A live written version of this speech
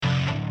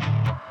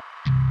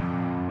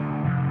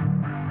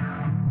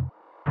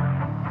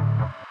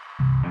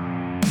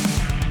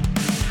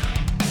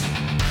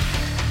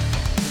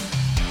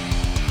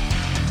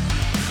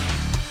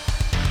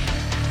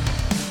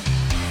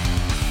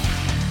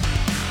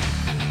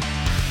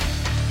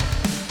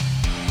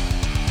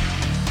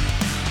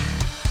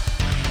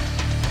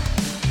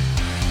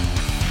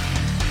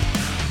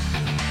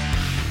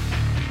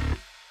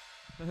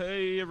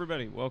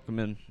everybody. Welcome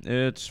in.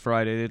 It's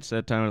Friday. It's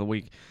that time of the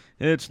week.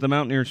 It's the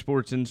Mountaineer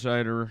Sports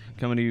Insider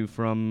coming to you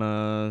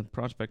from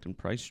Prospect and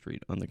Price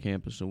Street on the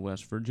campus of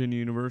West Virginia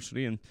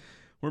University. And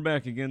we're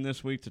back again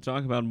this week to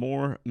talk about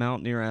more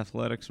Mountaineer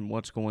athletics and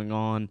what's going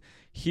on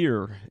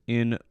here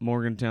in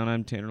Morgantown.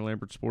 I'm Tanner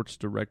Lambert, Sports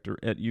Director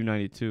at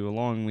U92.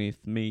 Along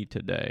with me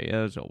today,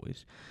 as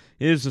always,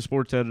 is the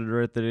sports editor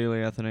at the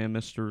Daily Athenaeum,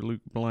 Mr. Luke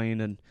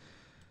Blaine. And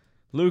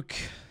Luke,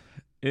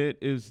 it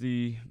is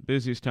the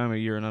busiest time of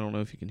year, and I don't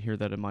know if you can hear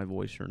that in my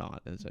voice or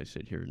not as I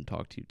sit here and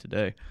talk to you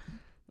today.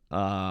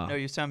 No,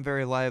 you sound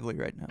very lively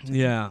right now.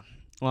 Yeah,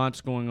 lots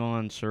going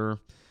on, sir.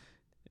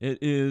 It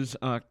is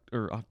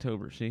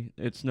October, see?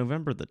 It's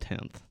November the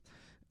 10th,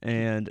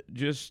 and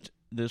just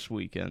this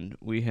weekend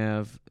we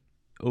have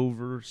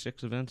over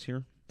 6 events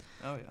here.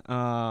 Oh,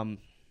 yeah.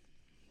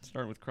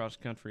 Starting with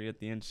cross-country at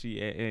the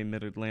NCAA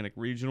Mid-Atlantic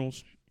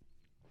Regionals.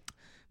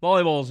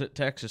 Volleyball's at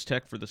Texas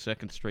Tech for the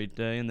second straight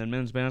day, and then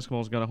men's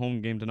basketball's got a home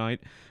game tonight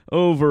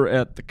over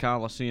at the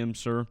Coliseum,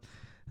 sir.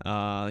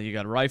 You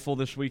got rifle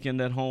this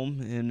weekend at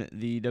home in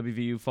the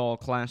WVU Fall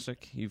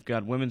Classic. You've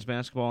got women's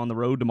basketball on the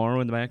road tomorrow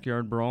in the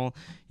Backyard Brawl.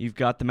 You've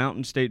got the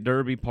Mountain State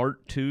Derby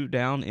Part 2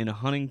 down in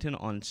Huntington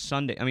on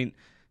Sunday. I mean,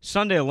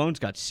 Sunday alone's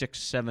got 6,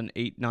 7,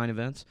 8, 9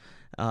 events.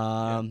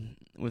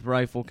 With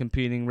rifle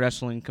competing,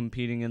 wrestling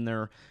competing in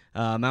their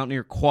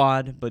Mountaineer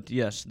Quad. But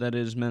yes, that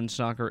is men's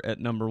soccer at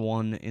number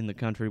 1 in the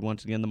country.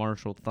 Once again, the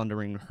Marshall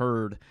Thundering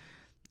Herd.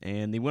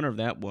 And the winner of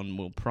that one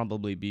will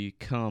probably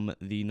become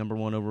the number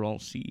 1 overall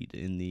seed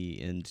in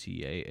the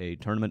NCAA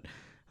tournament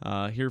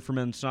here for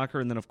men's soccer.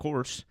 And then, of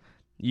course,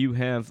 you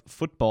have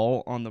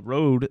football on the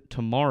road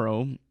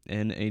tomorrow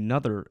and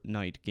another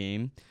night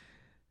game.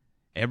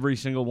 Every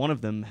single one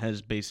of them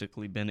has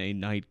basically been a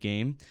night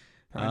game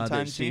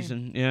this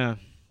season. Yeah.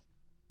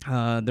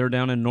 They're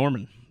down in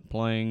Norman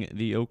playing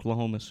the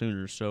Oklahoma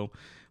Sooners. So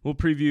we'll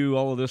preview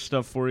all of this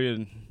stuff for you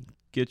and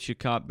get you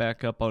caught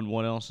back up on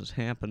what else has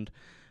happened.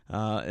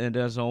 And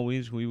as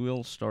always, we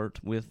will start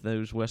with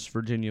those West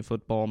Virginia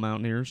football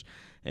Mountaineers.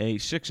 A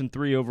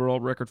 6-3 overall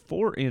record,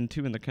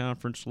 4-2 in the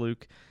conference,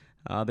 Luke.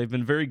 They've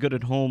been very good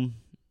at home,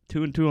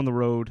 2-2 on the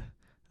road.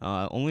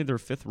 Only their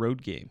 5th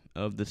road game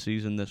of the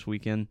season this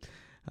weekend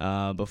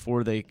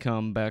before they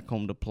come back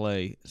home to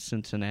play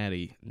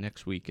Cincinnati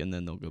next week, and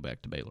then they'll go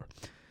back to Baylor.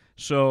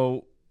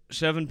 So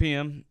 7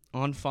 p.m.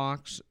 on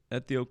Fox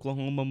at the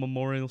Oklahoma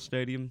Memorial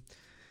Stadium.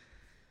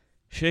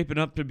 Shaping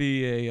up to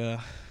be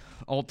a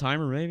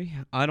all-timer, maybe?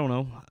 I don't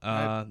know.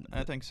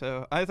 I think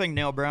so. I think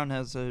Neal Brown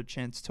has a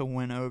chance to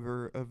win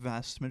over a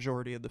vast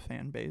majority of the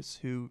fan base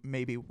who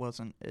maybe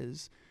wasn't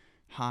as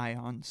high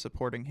on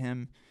supporting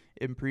him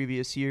in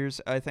previous years.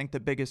 I think the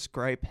biggest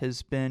gripe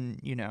has been,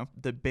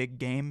 the big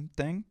game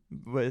thing,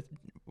 with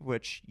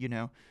which,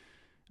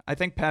 I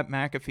think Pat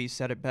McAfee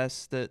said it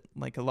best that,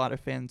 a lot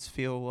of fans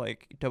feel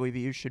like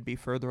WVU should be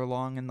further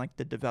along in,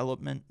 the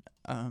development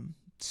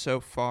so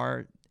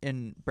far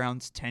in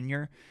Brown's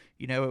tenure.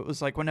 It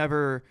was like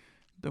whenever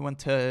they went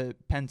to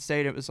Penn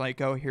State, it was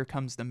like, oh, here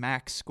comes the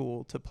MAC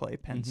school to play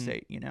Penn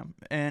State,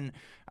 And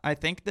I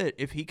think that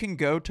if he can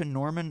go to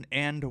Norman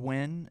and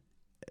win,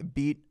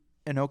 beat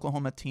an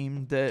Oklahoma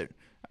team that,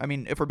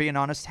 if we're being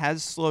honest,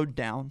 has slowed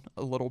down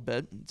a little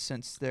bit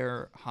since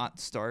their hot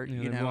start.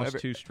 Yeah, they've lost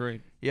 2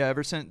 straight. Yeah,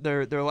 ever since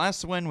their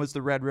last win was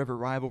the Red River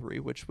rivalry,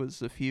 which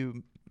was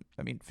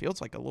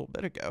feels like a little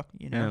bit ago,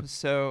 Yeah.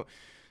 So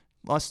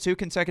lost 2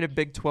 consecutive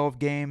Big 12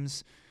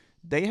 games.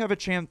 They have a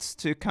chance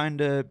to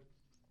kind of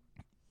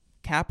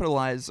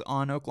capitalize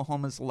on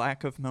Oklahoma's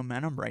lack of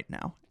momentum right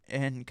now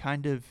and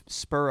kind of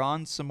spur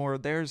on some more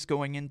of theirs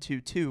going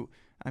into 2.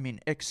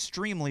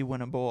 Extremely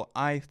winnable.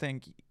 I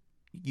think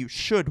you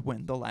should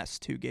win the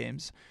last 2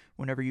 games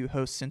whenever you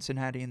host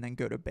Cincinnati and then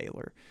go to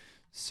Baylor.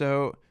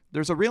 So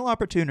there's a real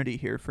opportunity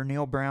here for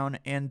Neal Brown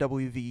and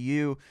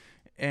WVU,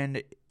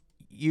 and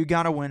you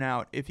got to win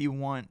out if you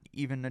want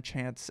even a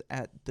chance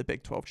at the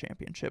Big 12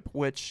 championship,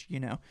 which,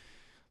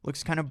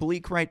 looks kind of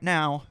bleak right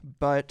now,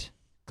 but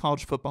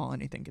college football,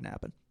 anything can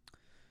happen.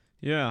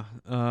 Yeah,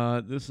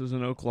 this is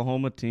an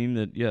Oklahoma team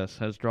that, yes,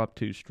 has dropped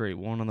 2 straight.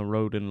 One on the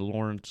road in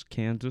Lawrence,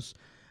 Kansas,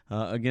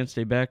 against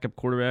a backup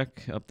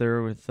quarterback up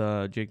there with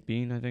Jake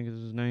Bean, I think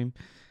is his name,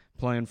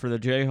 playing for the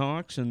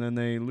Jayhawks. And then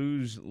they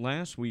lose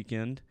last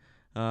weekend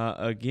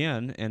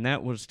again, and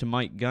that was to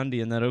Mike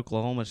Gundy and that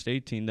Oklahoma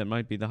State team that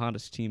might be the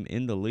hottest team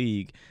in the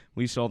league.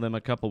 We saw them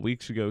a couple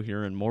weeks ago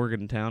here in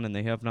Morgantown, and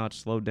they have not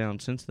slowed down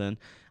since then.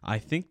 I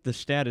think the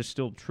stat is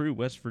still true.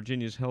 West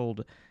Virginia's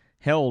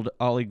held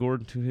Ollie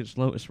Gordon to his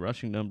lowest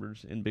rushing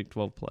numbers in Big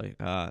 12 play.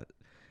 And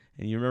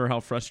you remember how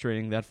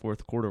frustrating that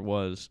fourth quarter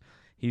was.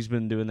 He's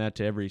been doing that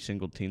to every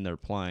single team they're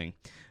playing.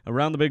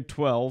 Around the Big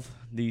 12,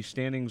 the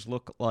standings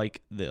look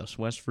like this.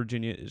 West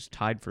Virginia is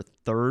tied for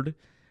 3rd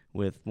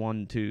with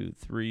 1, 2,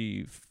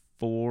 3,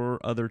 4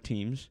 other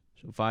teams,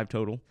 so 5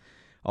 total,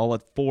 all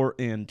at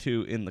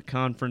 4-2 in the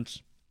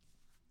conference.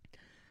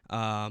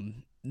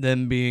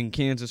 Them being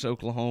Kansas,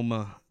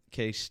 Oklahoma,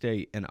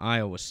 K-State, and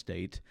Iowa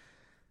State.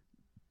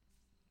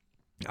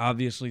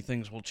 Obviously,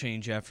 things will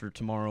change after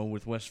tomorrow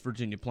with West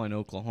Virginia playing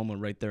Oklahoma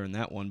right there in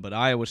that one. But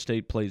Iowa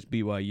State plays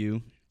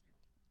BYU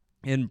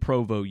in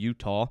Provo,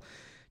 Utah.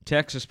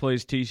 Texas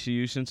plays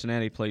TCU.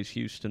 Cincinnati plays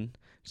Houston.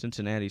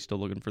 Cincinnati's still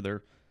looking for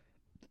their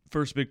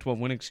first Big 12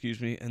 win,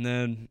 And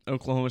then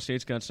Oklahoma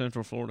State's got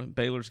Central Florida.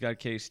 Baylor's got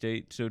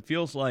K-State. So it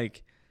feels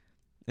like,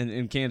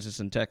 in Kansas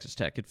and Texas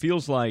Tech, it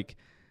feels like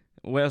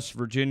West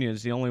Virginia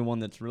is the only one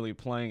that's really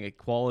playing a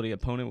quality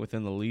opponent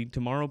within the league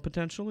tomorrow,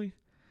 potentially.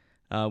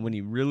 When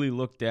you really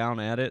look down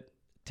at it,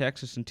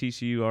 Texas and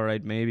TCU, all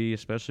right, maybe,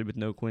 especially with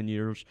no Quinn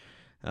Ewers.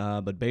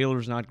 But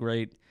Baylor's not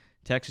great.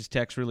 Texas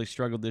Tech's really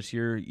struggled this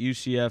year.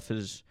 UCF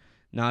has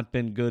not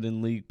been good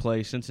in league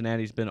play.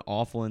 Cincinnati's been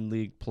awful in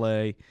league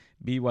play.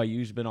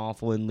 BYU's been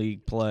awful in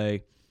league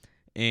play.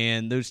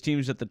 And those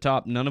teams at the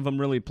top, none of them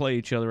really play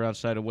each other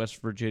outside of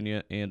West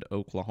Virginia and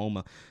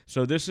Oklahoma.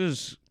 So this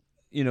is,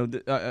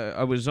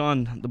 I was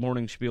on the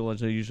morning spiel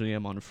as I usually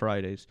am on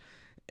Fridays.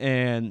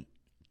 And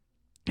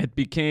it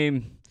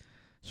became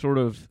sort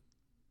of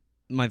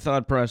my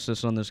thought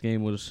process on this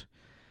game was,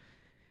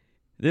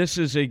 this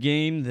is a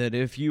game that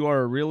if you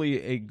are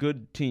really a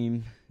good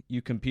team,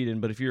 you compete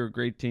in, but if you're a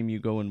great team, you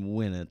go and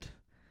win it.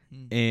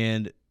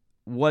 And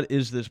what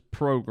is this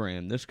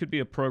program? This could be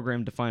a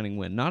program-defining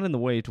win, not in the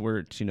way to where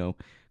it's,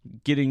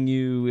 getting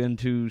you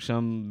into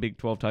some Big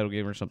 12 title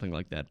game or something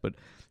like that, but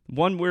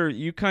one where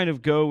you kind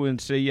of go and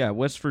say, yeah,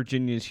 West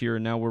Virginia's here,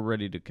 and now we're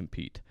ready to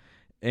compete.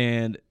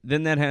 And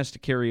then that has to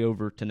carry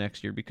over to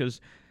next year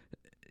because,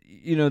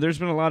 there's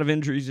been a lot of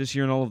injuries this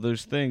year and all of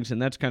those things, and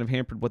that's kind of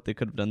hampered what they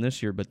could have done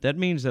this year. But that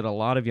means that a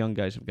lot of young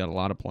guys have got a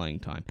lot of playing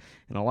time,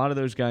 and a lot of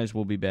those guys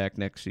will be back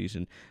next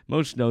season,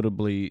 most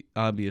notably,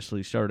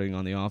 obviously, starting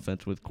on the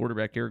offense with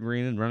quarterback Eric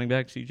Green and running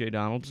back C.J.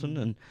 Donaldson,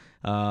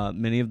 and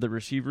many of the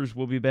receivers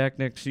will be back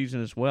next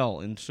season as well.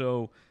 And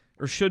so,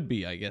 or should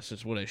be, I guess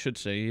is what I should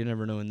say. You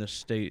never know in this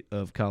state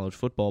of college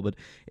football. But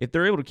if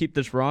they're able to keep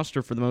this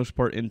roster for the most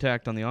part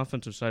intact on the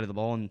offensive side of the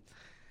ball, and,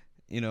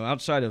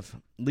 outside of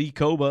Lee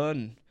Koba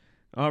and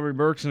Aubrey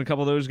Burks and a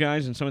couple of those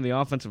guys and some of the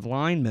offensive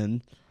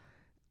linemen,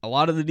 a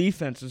lot of the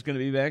defense is going to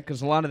be back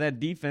because a lot of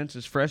that defense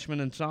is freshman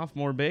and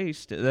sophomore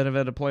based that have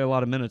had to play a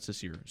lot of minutes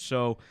this year.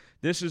 So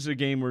this is a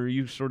game where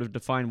you sort of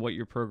define what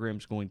your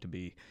program's going to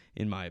be,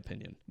 in my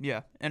opinion.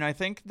 Yeah, and I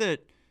think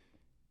that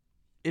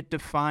it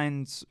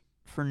defines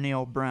for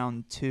Neal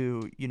Brown,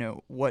 too,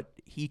 what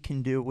he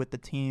can do with the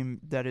team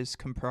that is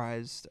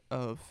comprised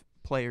of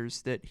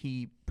players that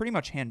he pretty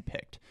much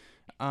handpicked.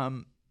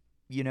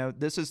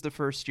 This is the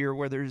first year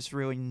where there's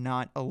really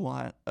not a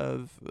lot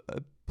of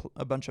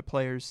a bunch of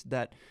players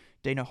that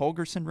Dana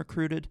Holgorsen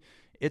recruited.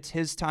 It's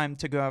his time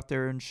to go out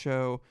there and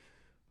show,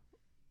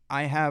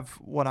 I have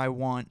what I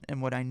want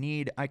and what I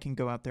need. I can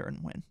go out there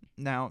and win.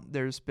 Now,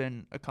 there's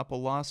been a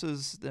couple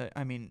losses.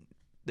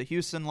 The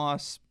Houston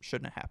loss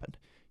shouldn't have happened,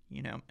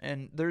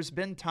 And there's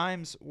been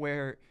times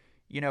where,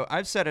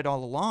 I've said it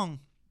all along,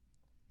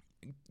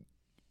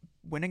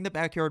 winning the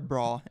backyard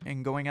brawl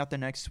and going out the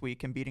next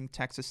week and beating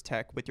Texas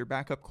Tech with your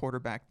backup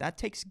quarterback, that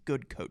takes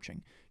good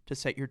coaching to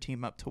set your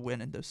team up to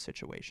win in those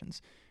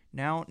situations.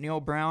 Now,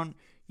 Neal Brown,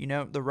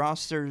 the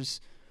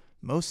roster's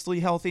mostly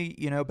healthy,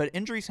 but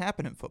injuries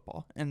happen in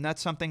football, and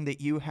that's something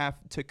that you have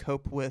to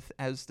cope with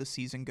as the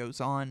season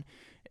goes on,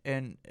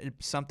 and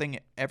it's something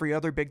every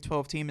other Big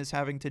 12 team is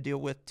having to deal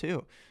with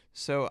too.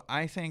 So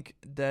I think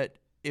that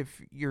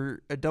if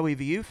you're a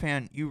WVU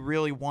fan, you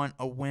really want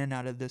a win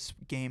out of this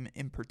game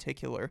in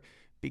particular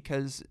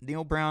because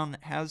Neal Brown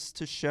has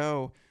to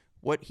show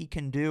what he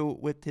can do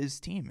with his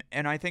team.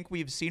 And I think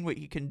we've seen what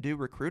he can do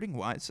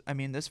recruiting-wise. I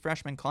mean, this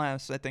freshman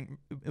class, I think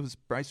it was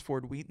Bryce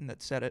Ford Wheaton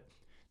that said it,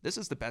 this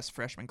is the best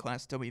freshman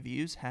class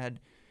WVU's had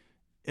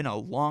in a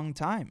long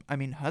time. I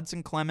mean,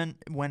 Hudson Clement,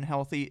 when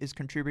healthy, is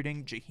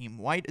contributing. Jaheim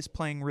White is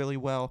playing really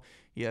well.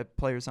 You have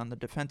players on the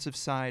defensive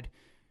side.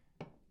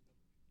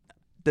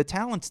 The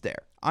talent's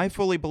there. I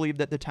fully believe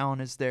that the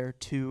talent is there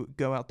to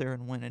go out there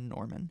and win in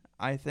Norman.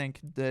 I think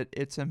that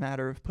it's a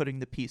matter of putting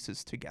the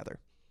pieces together.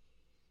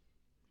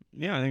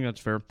 Yeah, I think that's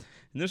fair.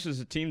 And this is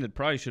a team that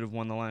probably should have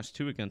won the last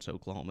two against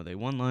Oklahoma. They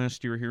won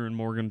last year here in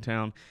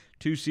Morgantown.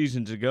 2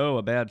 seasons ago,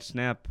 a bad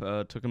snap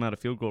took them out of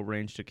field goal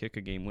range to kick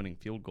a game-winning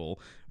field goal,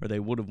 or they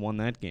would have won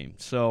that game.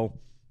 So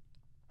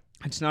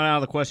it's not out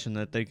of the question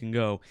that they can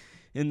go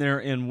in there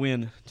and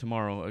win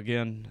tomorrow.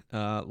 Again,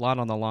 a lot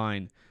on the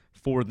line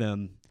for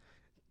them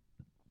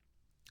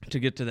to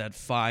get to that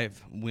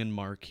 5-win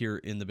mark here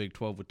in the Big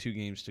 12 with 2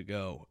 games to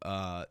go.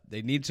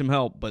 They need some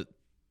help, but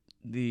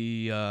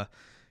the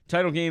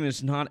title game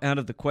is not out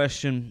of the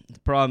question. The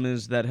problem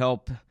is that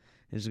help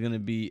is going to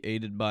be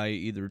aided by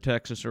either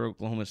Texas or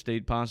Oklahoma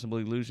State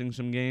possibly losing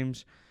some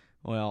games.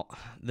 Well,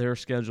 their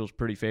schedule is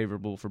pretty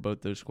favorable for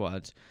both those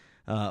squads.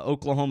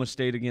 Oklahoma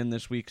State again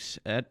this week's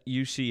at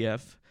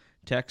UCF.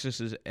 Texas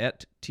is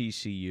at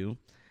TCU.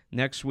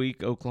 Next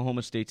week,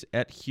 Oklahoma State's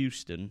at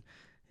Houston.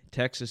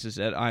 Texas is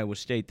at Iowa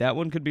State. That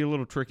one could be a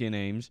little tricky in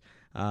Ames.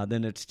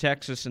 Then it's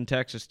Texas and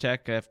Texas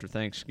Tech after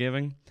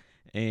Thanksgiving,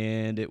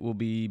 and it will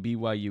be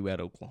BYU at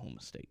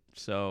Oklahoma State.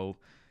 So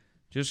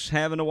just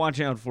having to watch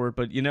out for it,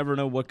 but you never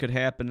know what could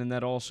happen, and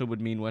that also would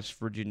mean West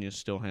Virginia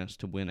still has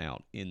to win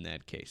out in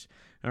that case.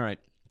 All right,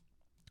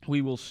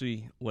 we will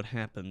see what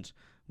happens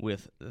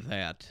with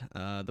that.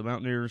 The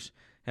Mountaineers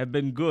have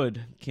been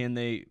good. Can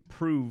they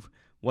prove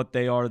what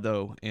they are,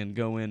 though, and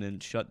go in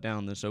and shut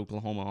down this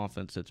Oklahoma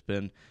offense that's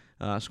been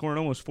scoring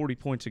almost 40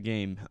 points a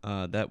game?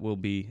 That will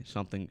be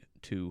something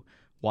to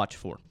watch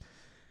for.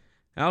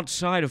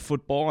 Outside of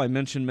football, I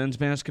mentioned men's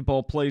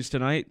basketball plays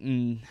tonight,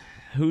 and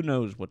who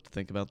knows what to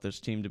think about this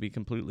team, to be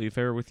completely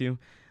fair with you.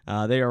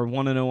 They are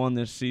 1-0 on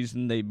this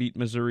season. They beat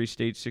Missouri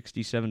State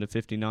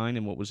 67-59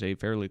 in what was a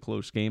fairly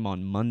close game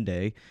on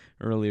Monday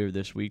earlier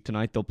this week.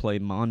 Tonight they'll play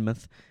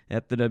Monmouth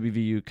at the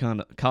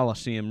WVU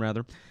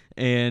Coliseum,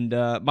 and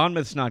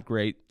Monmouth's not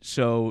great,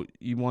 so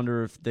you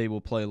wonder if they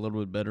will play a little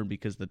bit better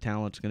because the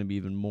talent's going to be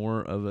even more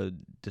of a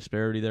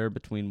disparity there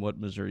between what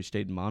Missouri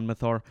State and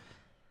Monmouth are.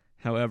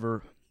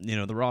 However,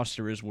 the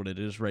roster is what it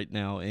is right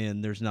now,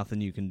 and there's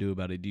nothing you can do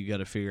about it. You got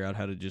to figure out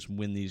how to just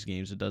win these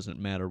games. It doesn't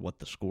matter what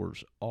the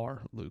scores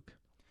are, Luke.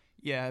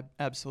 Yeah,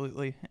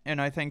 absolutely. And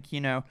I think,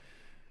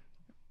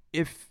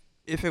 if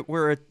it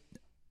were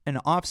an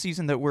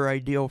off-season that were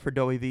ideal for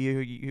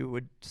WVU, you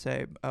would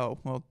say, oh,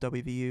 well,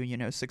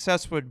 WVU,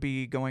 success would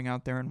be going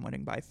out there and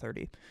winning by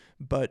 30.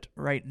 But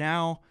right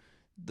now,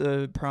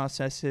 the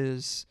process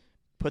is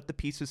put the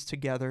pieces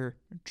together,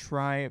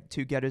 try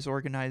to get as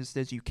organized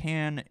as you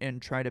can,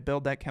 and try to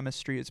build that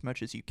chemistry as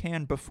much as you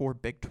can before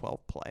Big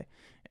 12 play.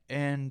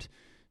 And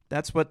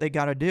that's what they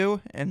got to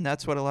do, and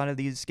that's what a lot of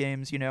these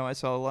games, I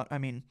saw a lot. I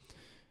mean,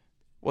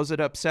 was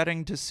it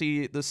upsetting to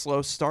see the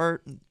slow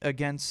start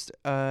against,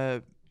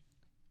 who'd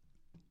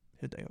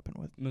they open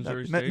with?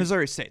 Missouri State.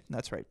 Missouri State,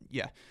 that's right,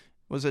 yeah.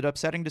 Was it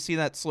upsetting to see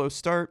that slow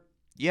start?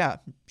 Yeah,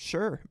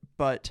 sure,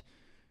 but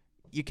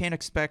you can't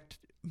expect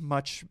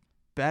much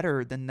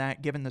better than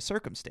that given the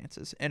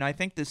circumstances. And I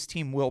think this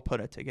team will put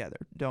it together.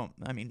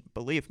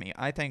 Believe me,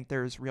 I think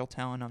there's real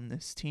talent on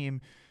this team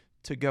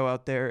to go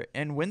out there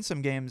and win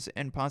some games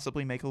and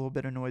possibly make a little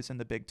bit of noise in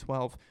the Big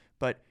 12.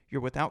 But you're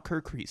without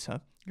Kirk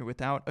Risa, you're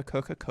without a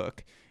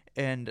Cook,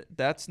 and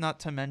that's not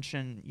to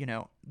mention,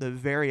 the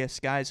various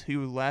guys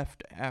who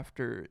left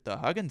after the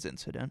Huggins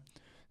incident.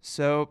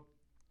 So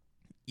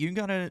you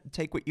got to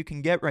take what you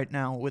can get right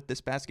now with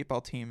this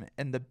basketball team,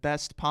 and the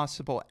best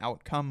possible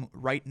outcome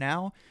right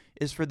now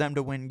is for them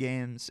to win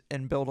games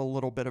and build a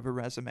little bit of a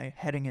resume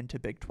heading into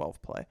Big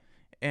 12 play,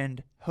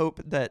 and hope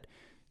that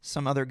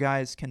some other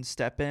guys can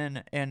step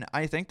in, and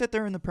I think that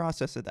they're in the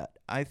process of that.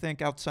 I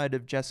think outside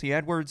of Jesse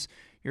Edwards,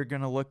 you're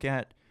going to look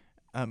at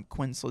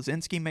Quinn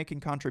Slazinski making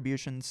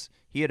contributions.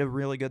 He had a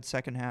really good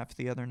second half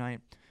the other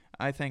night.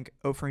 I think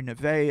Ofri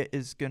Neve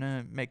is going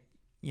to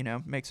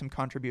make some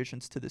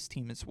contributions to this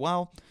team as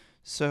well.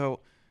 So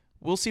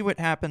we'll see what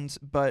happens,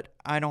 but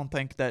I don't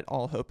think that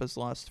all hope is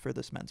lost for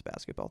this men's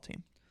basketball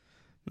team.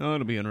 No,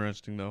 it'll be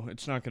interesting, though.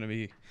 It's not going to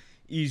be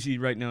easy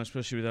right now,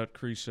 especially without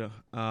Krisa.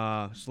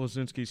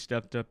 Slazinski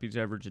stepped up. He's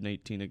averaging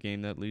 18 a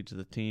game. That leads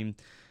the team.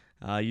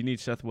 You need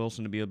Seth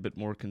Wilson to be a bit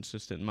more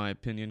consistent, in my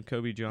opinion.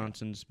 Kobe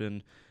Johnson's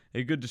been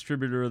a good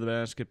distributor of the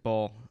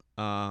basketball.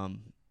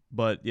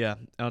 But, yeah,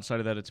 outside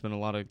of that, it's been a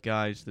lot of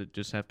guys that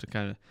just have to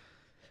kind of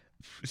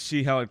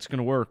see how it's going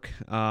to work.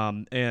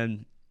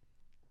 And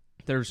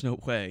there's no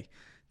way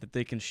that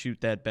they can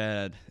shoot that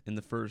bad in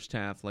the first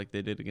half like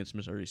they did against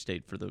Missouri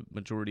State for the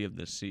majority of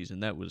this season.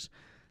 That was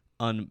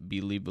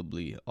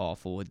unbelievably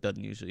awful. It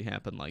doesn't usually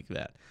happen like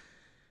that.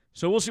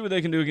 So we'll see what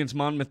they can do against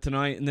Monmouth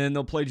tonight, and then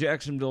they'll play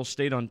Jacksonville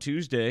State on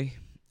Tuesday,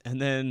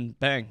 and then,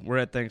 bang, we're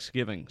at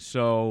Thanksgiving.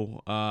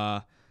 So,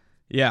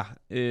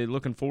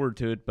 looking forward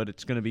to it, but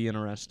it's going to be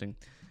interesting.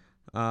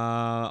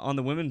 On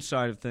the women's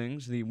side of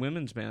things, the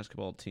women's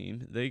basketball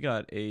team, they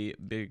got a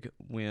big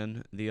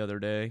win the other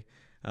day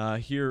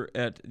here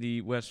at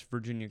the West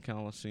Virginia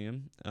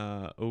Coliseum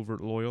over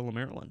Loyola,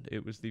 Maryland.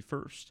 It was the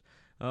first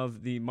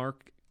of the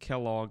Mark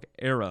Kellogg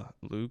era,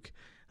 Luke,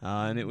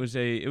 and it was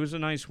a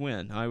nice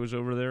win. I was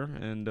over there,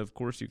 and of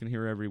course you can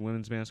hear every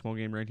women's basketball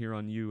game right here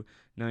on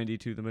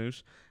U92 The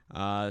Moose.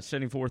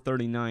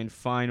 74-39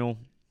 final,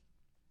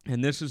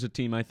 and this is a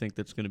team I think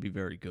that's going to be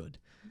very good.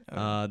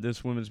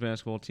 This women's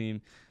basketball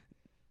team,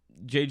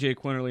 J.J.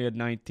 Quinterly had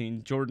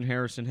 19, Jordan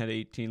Harrison had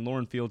 18,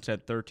 Lauren Fields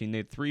had 13. They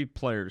had 3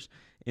 players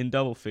in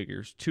double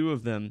figures. 2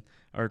 of them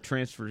are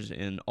transfers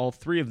in. All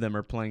 3 of them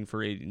are playing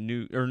for a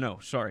new –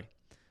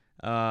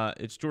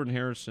 it's Jordan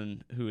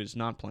Harrison who is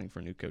not playing for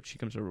a new coach. She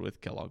comes over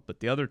with Kellogg.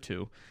 But the other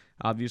 2,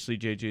 obviously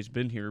J.J.'s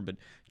been here, but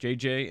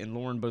J.J. and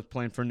Lauren both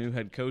playing for new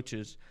head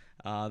coaches.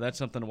 That's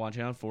something to watch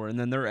out for. And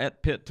then they're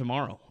at Pitt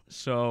tomorrow.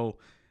 So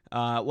 –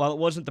 while it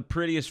wasn't the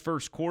prettiest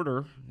first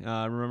quarter,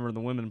 remember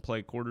the women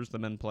play quarters, the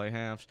men play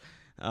halves.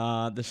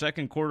 The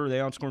second quarter, they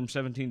outscored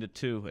them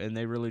 17-2, and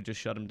they really just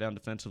shut them down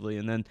defensively.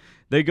 And then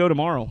they go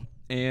tomorrow,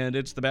 and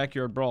it's the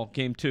backyard brawl,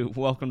 game 2.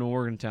 Welcome to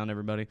Morgantown,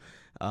 everybody.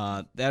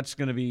 That's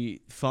going to be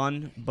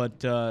fun,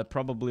 but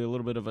probably a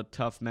little bit of a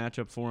tough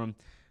matchup for them.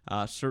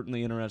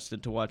 Certainly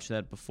interested to watch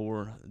that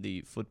before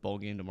the football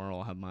game tomorrow.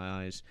 I'll have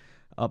my eyes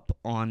up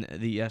on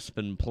the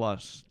ESPN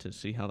Plus to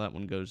see how that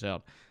one goes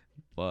out.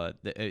 but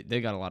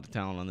they got a lot of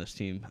talent on this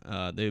team.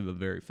 They have a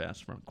very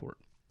fast front court.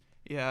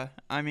 Yeah,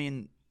 I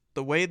mean,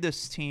 the way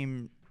this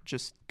team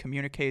just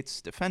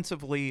communicates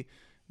defensively,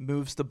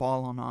 moves the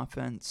ball on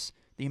offense,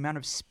 the amount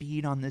of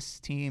speed on this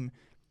team,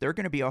 they're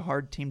going to be a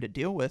hard team to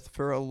deal with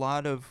for a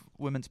lot of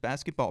women's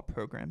basketball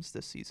programs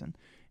this season.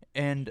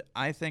 And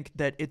I think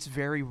that it's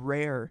very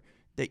rare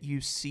that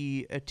you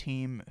see a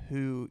team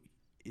who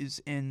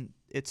is in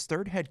its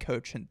third head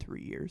coach in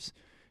 3 years.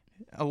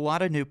 A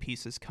lot of new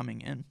pieces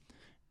coming in.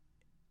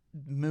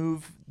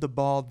 Move the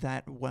ball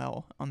that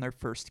well on their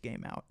first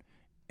game out.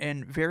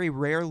 And very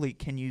rarely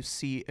can you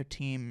see a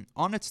team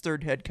on its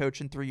third head coach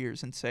in 3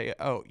 years and say,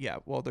 oh, yeah,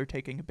 well, they're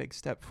taking a big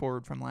step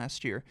forward from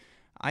last year.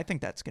 I think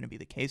that's going to be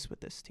the case with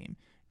this team.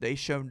 They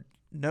showed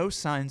no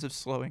signs of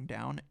slowing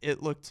down.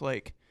 It looked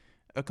like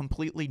a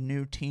completely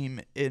new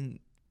team in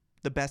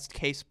the best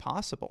case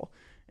possible.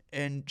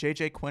 And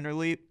JJ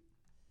Quinterly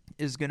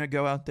is going to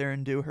go out there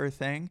and do her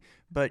thing.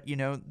 But, you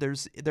know,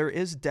 there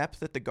is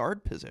depth at the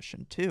guard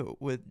position, too,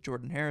 with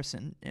Jordan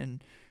Harrison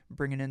and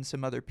bringing in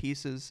some other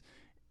pieces.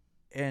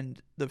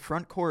 And the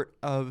front court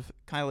of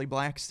Kylie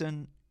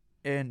Blackston,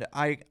 and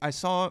I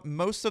saw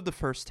most of the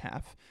first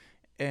half,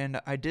 and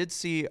I did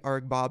see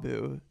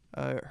Argbabu,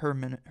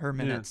 her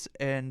minutes,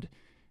 and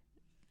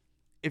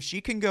if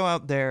she can go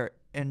out there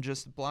and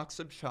just block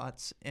some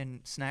shots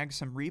and snag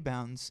some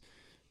rebounds,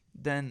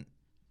 then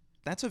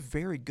that's a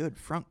very good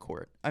front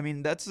court. I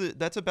mean, that's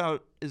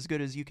about as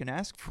good as you can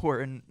ask for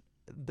in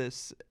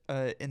this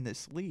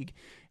league.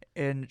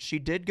 And she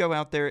did go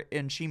out there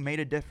and she made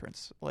a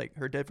difference. Like,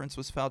 her difference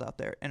was felt out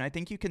there. And I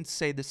think you can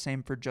say the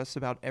same for just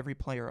about every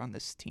player on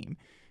this team.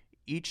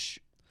 Each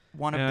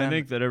one of them. I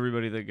think that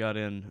everybody that got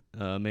in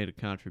made a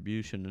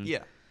contribution. And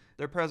yeah,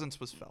 their presence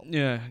was felt.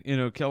 Yeah, you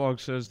know,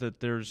 Kellogg says that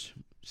there's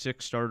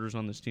 6 starters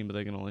on this team, but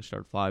they can only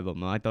start 5 of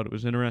them. I thought it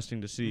was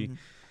interesting to see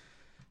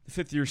the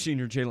fifth-year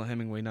senior Jayla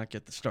Hemingway not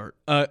get the start.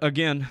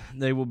 Again,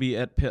 they will be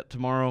at Pitt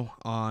tomorrow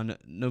on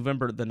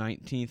November the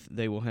 19th.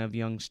 They will have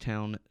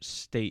Youngstown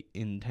State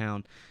in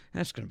town.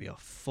 That's going to be a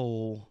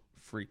full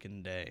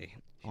freaking day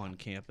on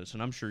campus,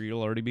 and I'm sure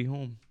you'll already be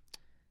home.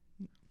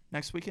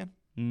 Next weekend?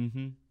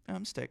 Mm-hmm.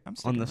 I'm sticking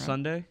on the around.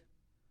 Sunday?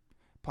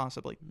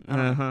 Possibly.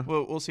 Uh-huh.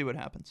 We'll see what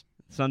happens.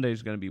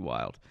 Sunday's going to be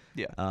wild.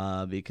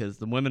 Yeah. Because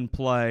the women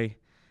play,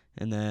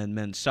 and then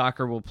men's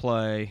soccer will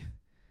play,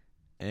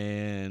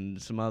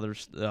 and some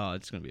others. Oh,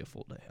 it's going to be a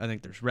full day. I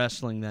think there's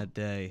wrestling that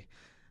day.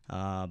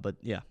 But,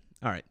 yeah.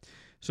 All right.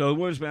 So the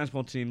women's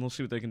basketball team, we'll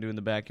see what they can do in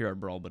the backyard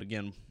brawl. But,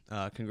 again,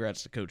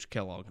 congrats to Coach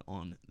Kellogg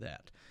on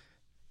that.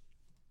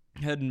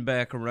 Heading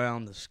back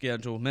around the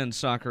schedule, men's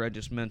soccer, I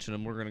just mentioned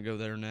them. We're going to go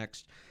there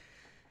next.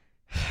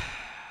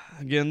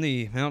 Again,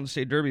 the Mountain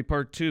State Derby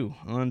Part 2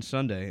 on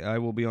Sunday. I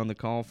will be on the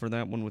call for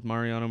that one with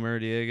Mariano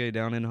Maradiaga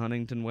down in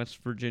Huntington, West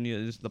Virginia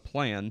is the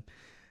plan.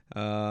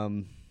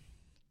 Doesn't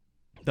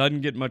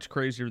get much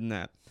crazier than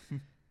that.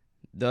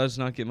 Does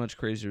not get much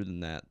crazier than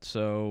that.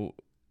 So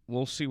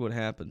we'll see what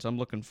happens. I'm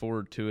looking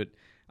forward to it.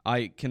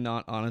 I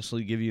cannot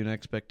honestly give you an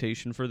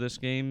expectation for this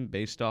game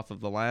based off of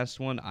the last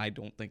one. I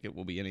don't think it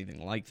will be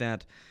anything like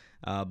that.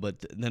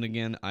 But then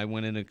again, I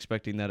went in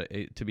expecting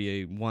that to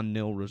be a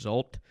 1-0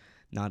 result,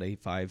 not a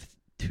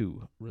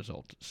 5-2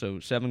 result. So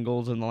 7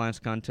 goals in the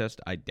last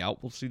contest. I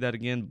doubt we'll see that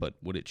again, but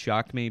would it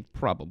shock me?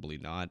 Probably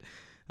not.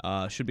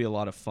 Should be a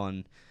lot of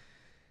fun.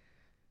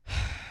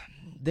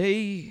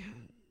 They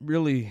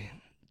really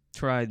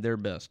tried their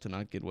best to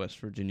not get West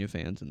Virginia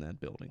fans in that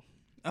building.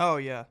 Oh,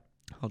 yeah.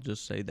 I'll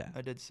just say that.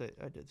 I did see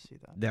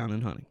that. Down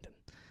in Huntington.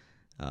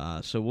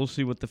 So we'll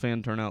see what the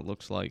fan turnout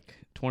looks like.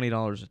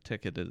 $20 a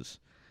ticket is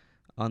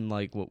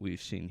unlike what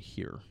we've seen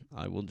here.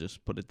 I will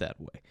just put it that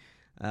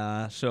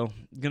way. So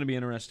going to be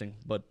interesting.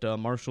 But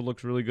Marshall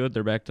looks really good.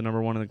 They're back to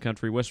number 1 in the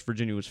country. West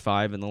Virginia was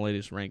 5 in the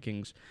latest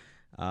rankings.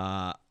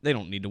 They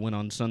don't need to win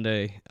on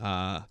Sunday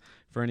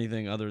for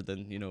anything other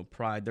than,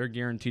 pride. They're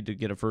guaranteed to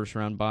get a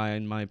first-round bye,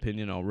 in my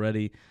opinion,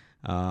 already.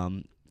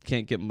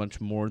 Can't get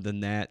much more than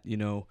that.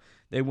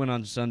 They win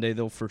on Sunday,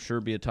 they'll for sure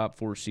be a top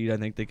 4 seed. I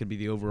think they could be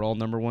the overall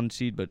number 1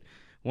 seed. But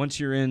once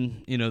you're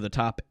in, the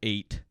top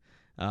 8,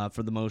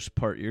 for the most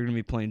part, you're going to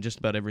be playing just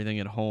about everything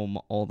at home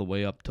all the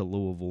way up to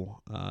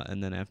Louisville.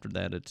 And then after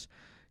that, it's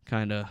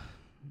kind of,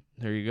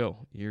 there you go.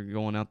 You're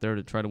going out there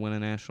to try to win a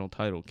national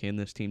title. Can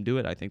this team do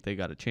it? I think they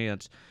got a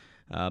chance.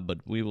 But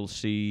we will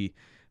see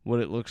what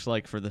it looks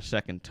like for the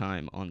second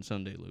time on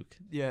Sunday, Luke.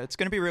 Yeah, it's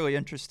going to be really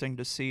interesting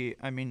to see.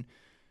 I mean,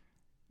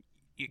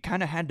 you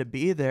kind of had to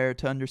be there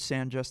to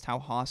understand just how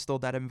hostile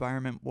that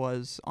environment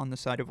was on the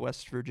side of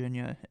West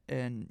Virginia.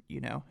 And,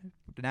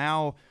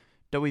 now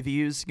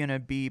WVU's going to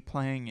be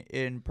playing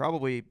in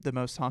probably the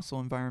most hostile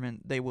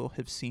environment they will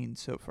have seen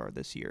so far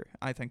this year.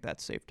 I think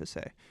that's safe to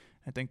say.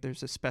 I think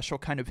there's a special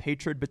kind of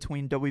hatred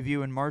between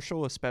WVU and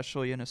Marshall,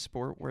 especially in a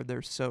sport where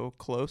they're so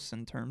close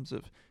in terms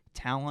of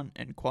talent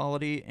and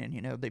quality. And,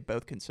 they've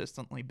both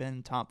consistently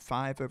been top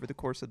 5 over the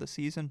course of the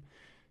season.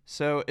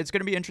 So it's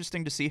going to be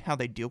interesting to see how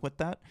they deal with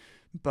that.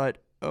 But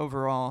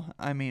overall,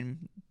 I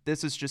mean,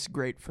 this is just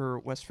great for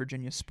West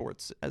Virginia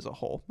sports as a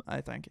whole,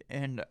 I think.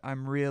 And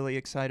I'm really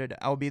excited.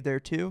 I'll be there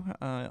too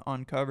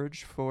on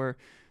coverage for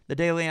the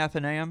Daily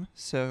Athenaeum,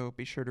 so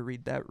be sure to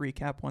read that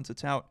recap once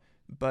it's out.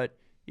 But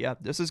yeah,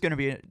 this is going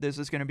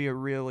to be a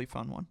really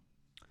fun one.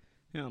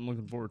 Yeah, I'm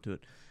looking forward to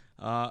it.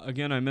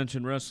 Again, I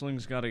mentioned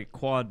wrestling's got a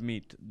quad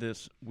meet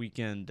this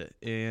weekend,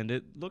 and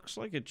it looks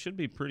like it should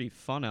be pretty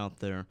fun out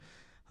there.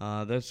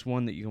 That's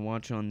one that you can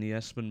watch on the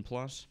ESPN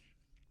Plus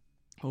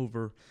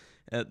over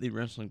at the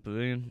Wrestling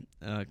Pavilion.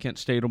 Kent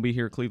State will be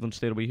here, Cleveland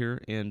State will be here,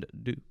 and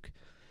Duke.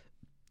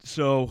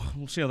 So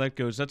we'll see how that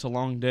goes. That's a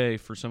long day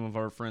for some of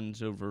our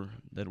friends over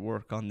that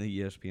work on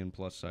the ESPN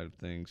Plus side of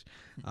things.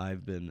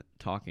 I've been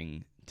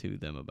talking to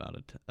them about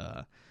it.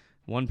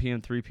 1 p.m.,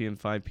 3 p.m.,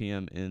 5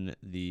 p.m. in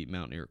the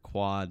Mountaineer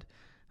Quad.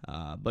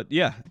 But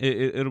yeah,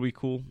 it'll be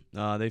cool.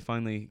 They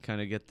finally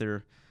kind of get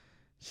their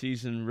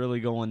season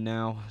really going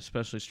now,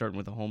 especially starting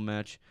with a home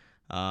match.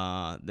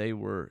 They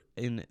were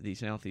in the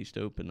Southeast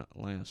Open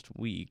last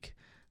week.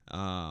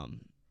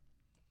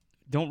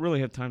 Don't really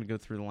have time to go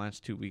through the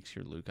last 2 weeks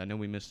here, Luke. I know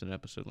we missed an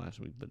episode last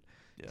week, but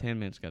Tan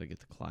Man's got to get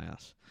to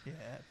class. Yeah.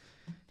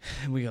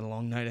 We got a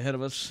long night ahead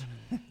of us.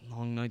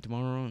 Long night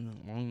tomorrow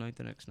and a long night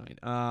the next night.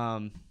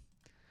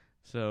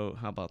 So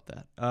how about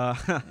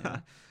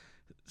that?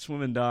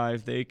 Swim and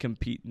dive, they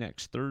compete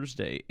next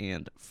Thursday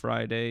and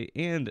Friday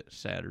and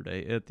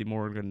Saturday at the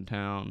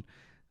Morgantown.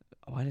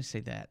 Why did I say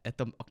that? At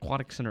the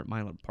Aquatic Center at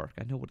Milan Park.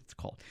 I know what it's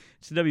called.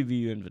 It's the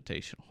WVU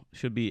Invitational.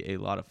 Should be a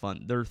lot of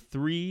fun. There are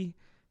 3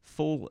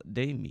 full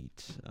day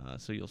meets.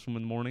 So you'll swim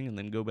in the morning and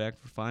then go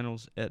back for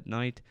finals at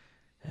night.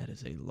 That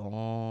is a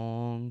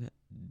long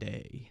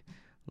day.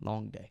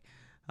 Long day.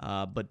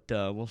 But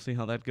we'll see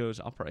how that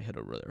goes. I'll probably head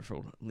over there for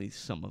at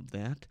least some of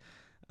that.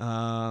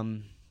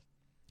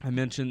 I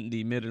mentioned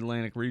the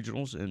Mid-Atlantic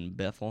Regionals in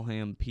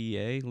Bethlehem,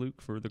 PA,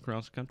 Luke, for the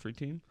cross-country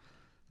team.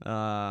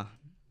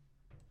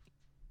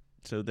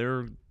 So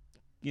they're,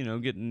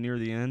 getting near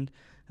the end.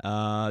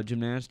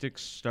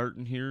 Gymnastics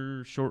starting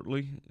here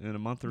shortly in a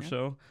month or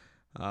so.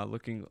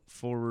 Looking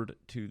forward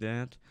to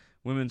that.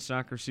 Women's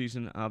soccer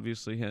season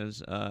obviously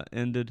has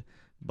ended,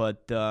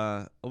 but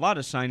a lot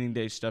of signing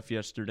day stuff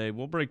yesterday.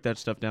 We'll break that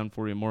stuff down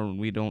for you more when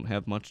we don't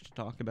have much to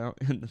talk about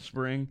in the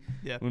spring,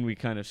 when we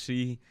kind of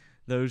see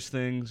those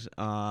things.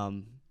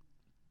 But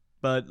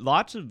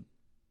lots of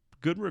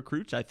good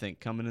recruits, I think,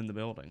 coming in the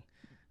building.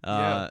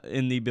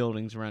 In the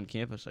buildings around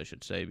campus, I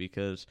should say,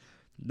 because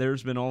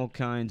there's been all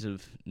kinds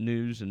of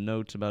news and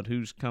notes about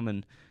who's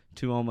coming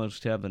to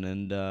Almost Heaven,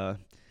 and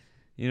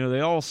they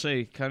all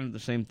say kind of the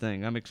same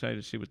thing. I'm excited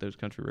to see what those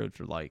country roads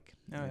are like.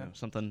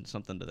 Something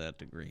to that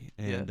degree,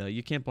 and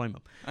you can't blame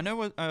them. I know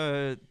what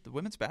the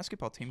women's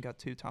basketball team got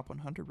 2 top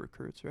 100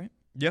 recruits, right?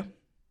 Yeah,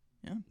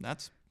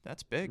 that's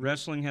big.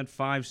 Wrestling had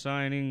 5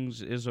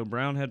 signings. Izzo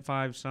Brown had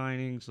 5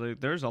 signings.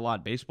 There's a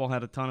lot. Baseball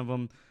had a ton of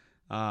them.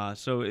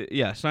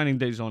 Signing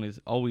day is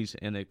always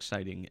an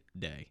exciting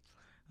day.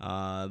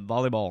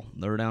 Volleyball,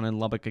 they're down in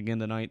Lubbock again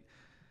tonight.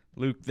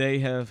 Luke, they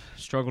have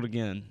struggled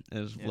again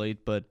as of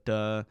late, but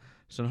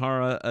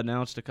Sonhara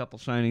announced a couple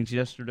signings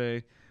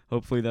yesterday.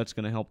 Hopefully that's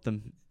going to help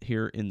them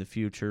here in the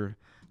future.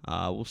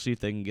 We'll see if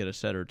they can get a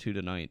set or 2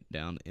 tonight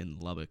down in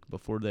Lubbock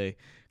before they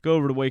go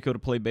over to Waco to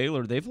play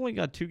Baylor. They've only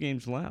got 2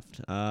 games left.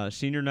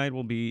 Senior night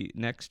will be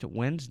next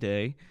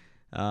Wednesday,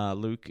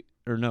 November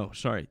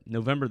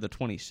the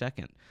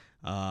 22nd.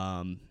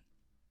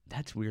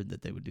 That's weird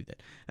that they would do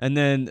that. And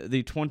then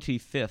the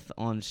 25th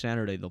on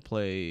Saturday, they'll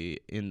play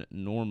in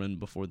Norman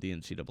before the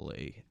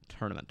NCAA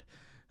tournament.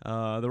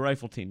 The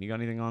rifle team, you got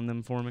anything on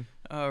them for me?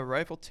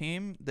 Rifle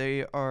team,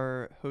 they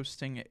are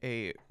hosting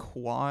a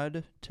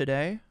quad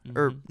today.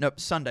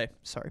 Sunday.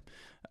 Sorry.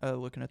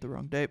 Looking at the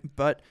wrong date.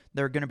 But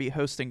they're going to be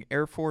hosting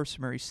Air Force,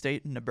 Murray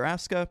State, and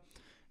Nebraska.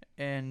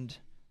 And,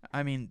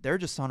 they're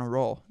just on a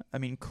roll.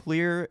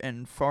 Clear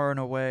and far and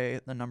away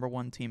the number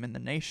 1 team in the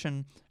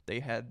nation.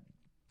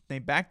 They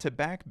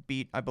back-to-back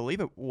beat, I believe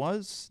it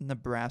was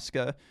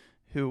Nebraska,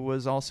 who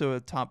was also a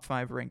top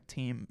 5 ranked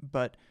team.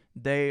 But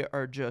they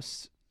are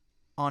just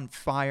on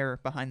fire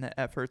behind the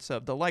efforts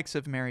of the likes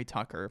of Mary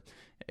Tucker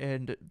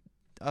and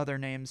other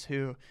names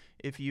who,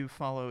 if you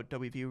follow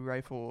WVU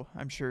Rifle,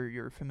 I'm sure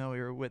you're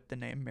familiar with the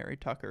name Mary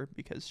Tucker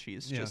because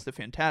she's just a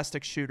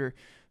fantastic shooter.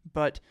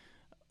 But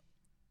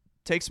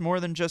takes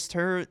more than just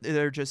her.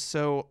 They're just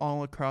so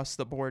all across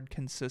the board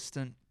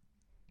consistent,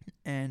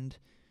 and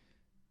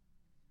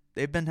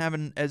they've been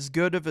having as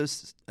good of a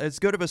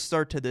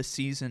start to this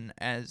season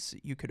as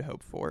you could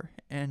hope for.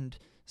 And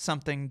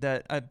something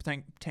that I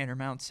think Tanner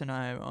Mounts and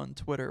I on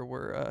Twitter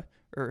were,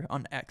 or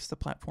on X, the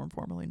platform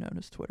formerly known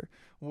as Twitter,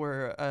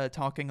 were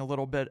talking a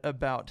little bit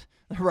about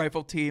the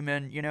rifle team.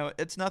 And,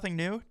 it's nothing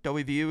new.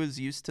 WVU is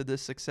used to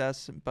this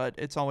success, but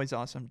it's always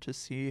awesome to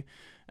see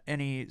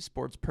any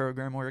sports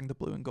program wearing the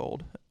blue and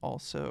gold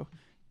also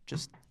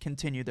just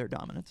continue their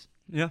dominance.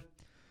 Yeah.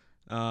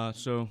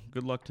 So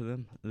good luck to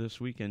them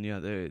this weekend. Yeah,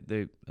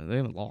 they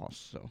haven't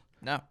lost. So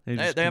no,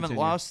 they haven't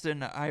lost,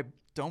 and I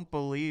don't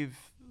believe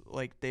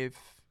they've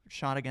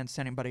shot against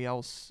anybody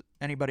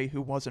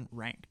who wasn't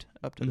ranked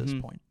up to this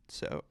point.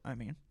 So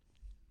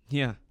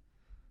Yeah.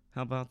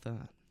 How about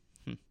that?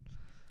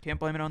 Can't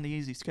blame it on the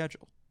easy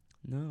schedule.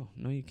 No,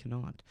 you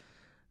cannot.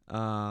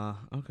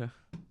 Okay.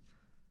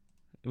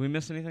 Did we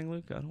miss anything,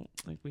 Luke? I don't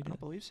think we I did. don't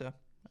believe so.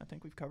 I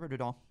think we've covered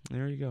it all.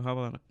 There you go. How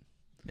about it?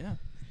 Yeah.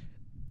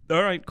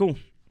 All right, cool.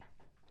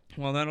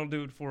 Well, that'll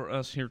do it for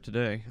us here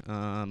today.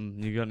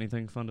 You got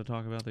anything fun to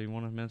talk about that you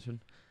want to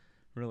mention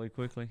really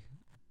quickly?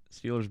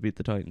 Steelers beat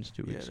the Titans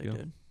 2 weeks Yeah, they ago.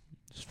 did.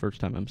 It's the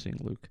first time I'm seeing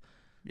Luke.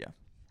 Yeah.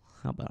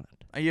 How about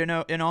it? You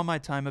know, in all my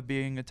time of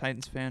being a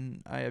Titans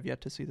fan, I have yet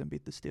to see them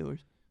beat the Steelers.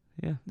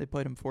 Yeah. They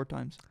played them 4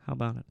 times. How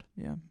about it?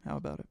 Yeah, how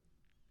about it?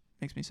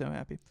 Makes me so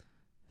happy.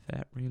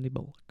 Fat Randy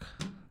Bullock.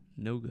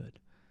 No good.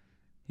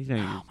 He's not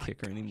even Oh a my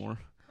kicker gosh. anymore.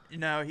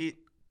 No,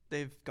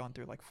 they've gone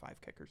through like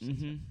 5 kickers.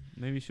 Mm-hmm.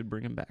 Maybe you should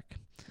bring him back.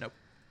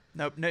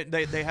 Nope,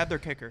 they have their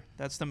kicker.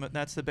 That's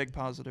the big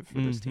positive for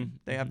this team.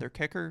 They have their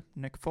kicker,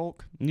 Nick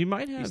Folk. You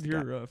might He's have the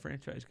your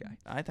franchise guy.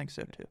 I think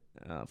so too.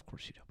 Of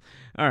course you do.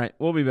 All right,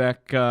 we'll be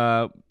back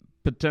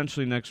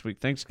potentially next week.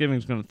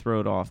 Thanksgiving's going to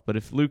throw it off, but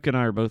if Luke and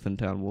I are both in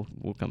town,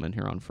 we'll come in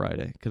here on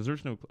Friday because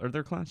are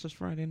there classes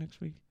Friday next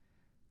week?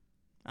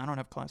 I don't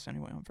have class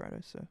anyway on Friday,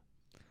 so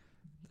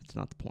That's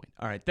not the point.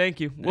 All right, thank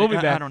you. We'll be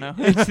back. I don't know.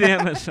 It's the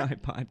MSI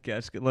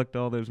podcast. Good luck to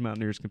all those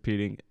Mountaineers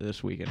competing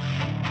this weekend.